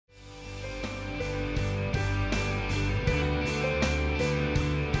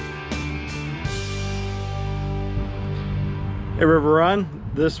Hey River Run,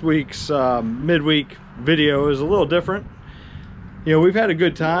 this week's midweek video is a little different. You know, we've had a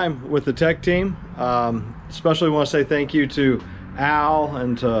good time with the tech team. Especially want to say thank you to Al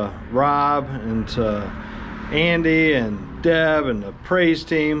and to Rob and to Andy and Deb and the praise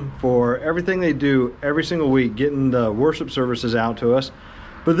team for everything they do every single week, getting the worship services out to us.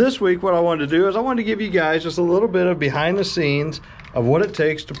 But this week what I wanted to do is I wanted to give you guys just a little bit of behind the scenes of what it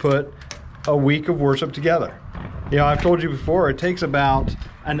takes to put a week of worship together. You know, I've told you before, it takes about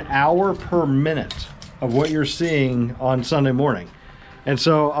an hour per minute of what you're seeing on Sunday morning. And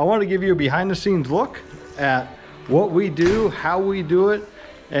so I want to give you a behind the scenes look at what we do, how we do it,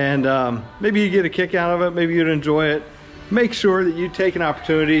 and maybe you get a kick out of it, maybe you'd enjoy it. Make sure that you take an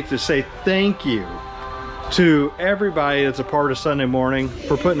opportunity to say thank you to everybody that's a part of Sunday morning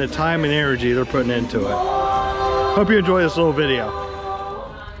for putting the time and energy they're putting into it. Hope you enjoy this little video.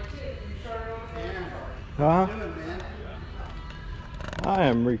 Huh? I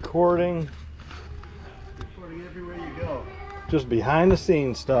am recording everywhere you go. Just behind the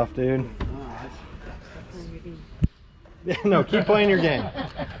scenes stuff, dude. Yeah, no, keep playing your game.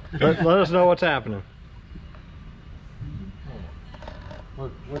 Let us know what's happening.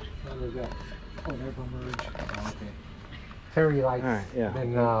 Which one is that? Oh, never merge. Oh, okay. Terry likes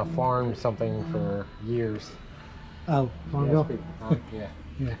been farmed something for years. Oh, Farmville? Yeah.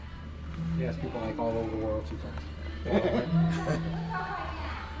 Yeah. Yes, people like all over the world sometimes.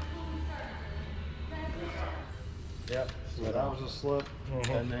 Yep. So that was a slip,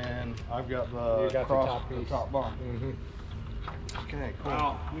 and then I've got the top bar. Okay, cool.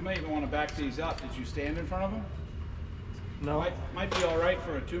 Wow, we may even want to back these up. Did you stand in front of them? No. Might be all right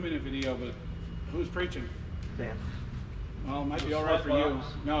for a 2-minute video, but who's preaching? Dan. Well, it might be all right for you.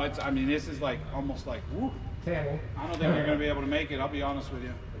 No, it's. I mean, this is like almost like woo. Tammy. I don't think you're going to be able to make it. I'll be honest with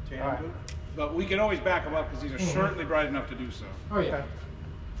you. All right. But we can always back them up because these are certainly bright enough to do so. Oh yeah.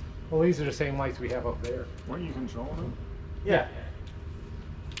 Well, these are the same lights we have up there. Weren't you controlling them? Yeah.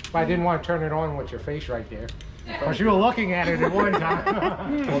 But I didn't want to turn it on with your face right there. Because you were looking at it at one time.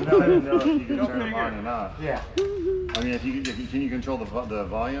 Well, no, I didn't know if you could turn them on or not. Yeah. I mean, can you control the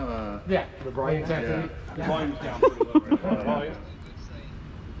volume? Yeah. The brightness. Yeah. The volume's down pretty low right now. Volume.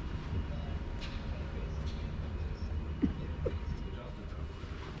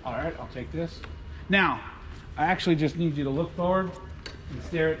 All right, I'll take this. Now, I actually just need you to look forward and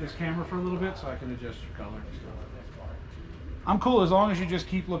stare at this camera for a little bit so I can adjust your color. I'm cool as long as you just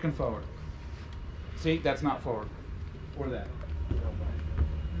keep looking forward. See, that's not forward. Or that.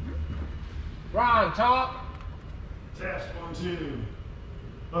 Ron, talk. Test 1, 2.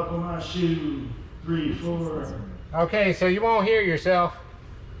 Buckle my shoe. 3, 4. Okay, so you won't hear yourself.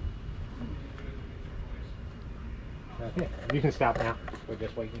 Yeah, you can stop now. We're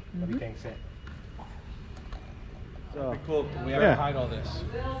just waiting. Everything's set. So, Cool. We have to hide all this.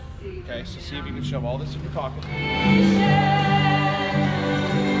 Okay, so see if you can show all this if you're talking.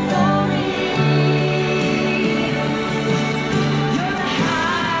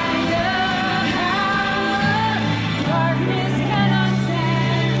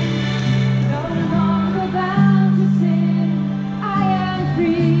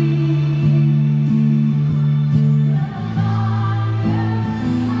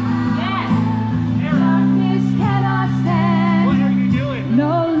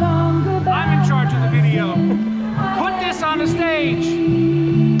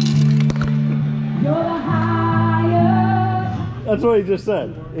 that's what he just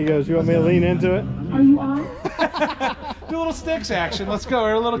said. He goes, "You want me to lean into it?" Are you on? Do a little sticks action. Let's go.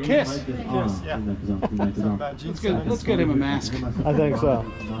 Or a little kiss. Yes. Yeah. Let's get him a mask. I think so.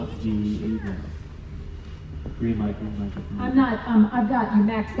 I'm not. I've got you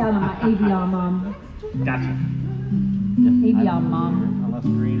maxed out on my Avion, Mom. Gotcha. Avion, Mom. Unless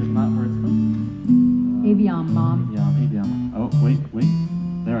green is not where it's supposed to be. Avion, Mom. Yeah, Avion. Oh, wait.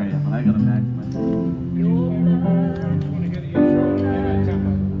 There I am. I got a max.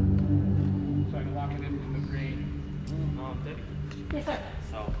 Yes, sir.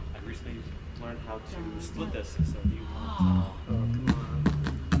 So I recently learned how to split this. So if you want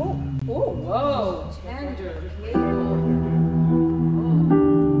Oh, whoa, tender cable.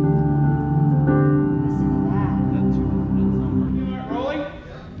 Rolling.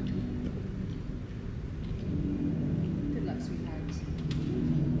 Good luck, sweethearts.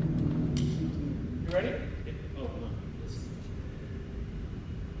 You ready? oh, hold on.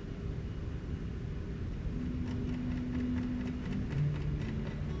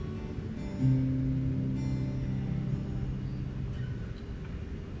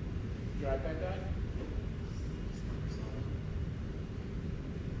 Drive that guy.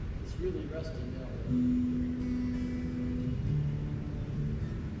 It's really rusty now.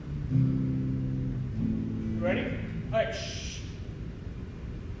 Okay. Shh.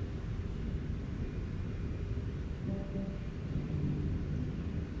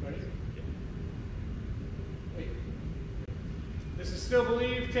 Ready? Wait. This is Still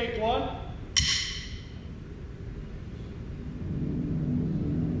Believe, take one.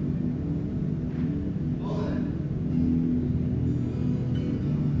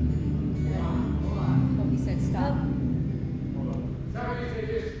 Toby said stop. Somebody said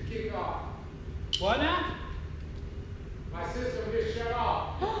just kick off. What now? My system just shut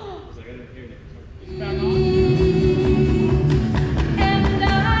off. I was like, I didn't hear it. It's back on. And I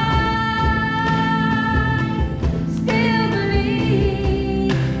still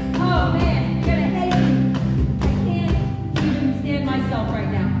believe. Oh man, you're gonna hate me. I can't even stand myself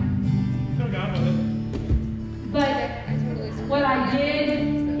right now. Could have gone with it. But what I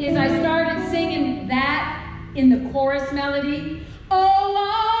did is I started singing that in the chorus melody. Oh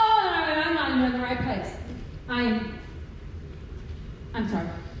Lord, I'm not even in the right place. I'm sorry.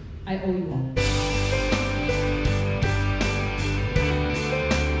 I owe you all.